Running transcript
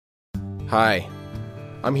Hi,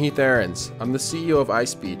 I'm Heath Aarons. I'm the CEO of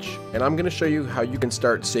iSpeech, and I'm going to show you how you can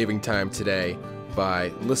start saving time today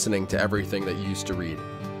by listening to everything that you used to read.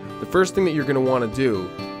 The first thing that you're going to want to do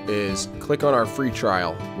is click on our free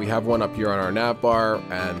trial. We have one up here on our nav bar,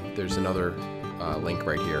 and there's another link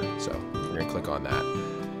right here, so we're going to click on that.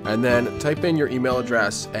 And then type in your email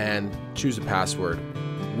address and choose a password.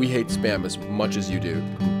 We hate spam as much as you do.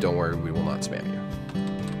 Don't worry, we will not spam you.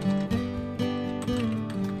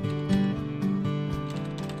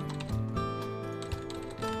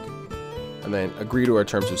 And then agree to our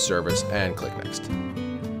terms of service and click next.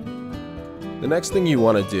 The next thing you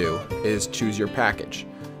want to do is choose your package.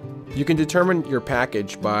 You can determine your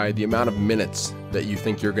package by the amount of minutes that you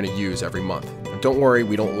think you're going to use every month. And don't worry,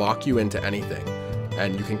 we don't lock you into anything,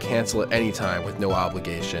 and you can cancel at any time with no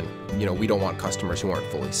obligation. We don't want customers who aren't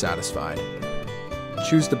fully satisfied.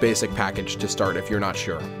 Choose the basic package to start if you're not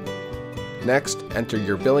sure. Next, enter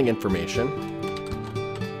your billing information,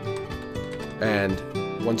 and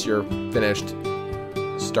once you're finished,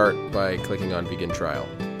 start by clicking on Begin Trial.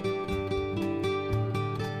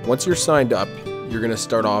 Once you're signed up, you're going to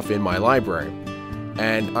start off in My Library,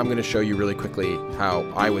 and I'm going to show you really quickly how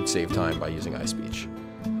I would save time by using iSpeech.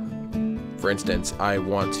 For instance, I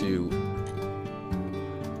want to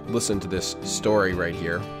listen to this story right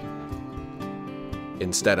here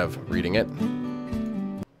instead of reading it.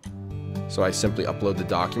 So I simply upload the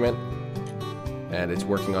document, and it's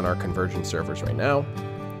working on our conversion servers right now.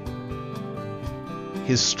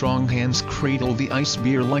 His strong hands cradle the ice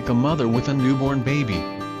beer like a mother with a newborn baby.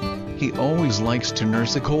 He always likes to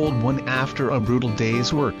nurse a cold one after a brutal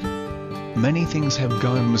day's work. Many things have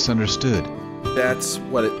gone misunderstood. That's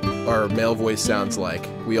what our male voice sounds like.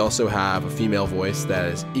 We also have a female voice that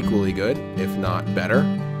is equally good, if not better.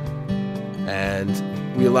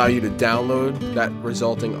 And we allow you to download that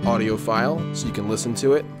resulting audio file so you can listen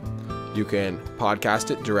to it. You can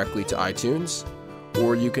podcast it directly to iTunes,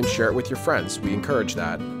 or you can share it with your friends. We encourage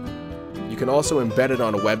that. You can also embed it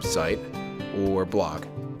on a website or blog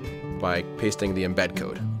by pasting the embed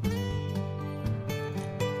code.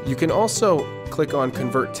 You can also click on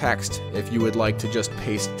Convert Text if you would like to just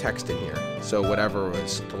paste text in here. So whatever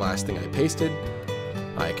was the last thing I pasted,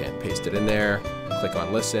 I can paste it in there, click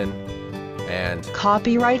on Listen, and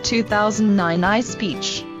Copyright 2009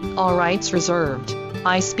 iSpeech. All rights reserved.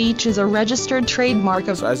 iSpeech is a registered trademark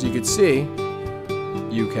of... So as you can see,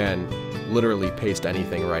 you can literally paste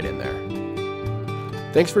anything right in there.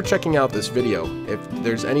 Thanks for checking out this video. If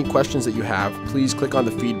there's any questions that you have, please click on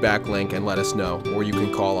the feedback link and let us know, or you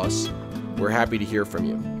can call us. We're happy to hear from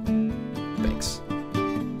you. Thanks.